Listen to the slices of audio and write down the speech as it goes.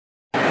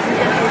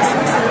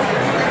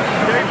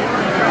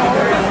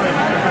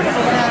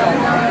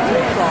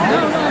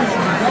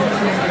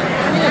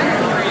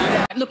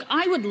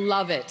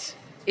love it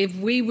if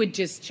we would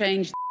just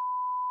change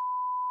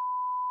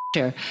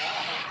the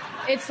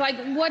It's like,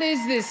 what is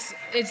this?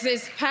 It's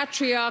this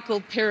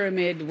patriarchal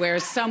pyramid where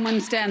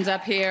someone stands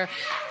up here.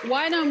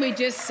 Why don't we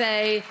just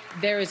say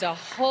there is a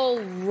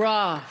whole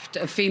raft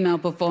of female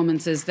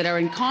performances that are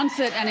in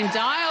concert and in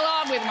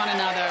dialogue with one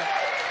another?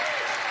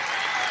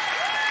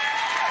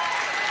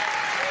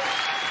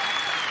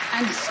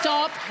 And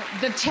stop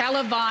the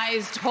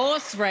televised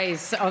horse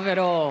race of it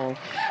all.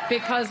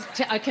 Because,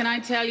 can I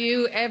tell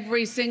you,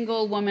 every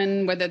single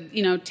woman, whether,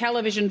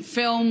 television,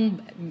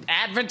 film,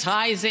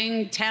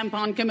 advertising,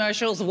 tampon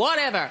commercials,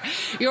 whatever,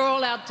 you're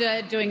all out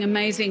there doing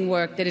amazing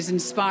work that is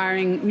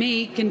inspiring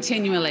me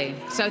continually.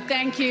 So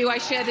thank you. I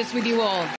share this with you all.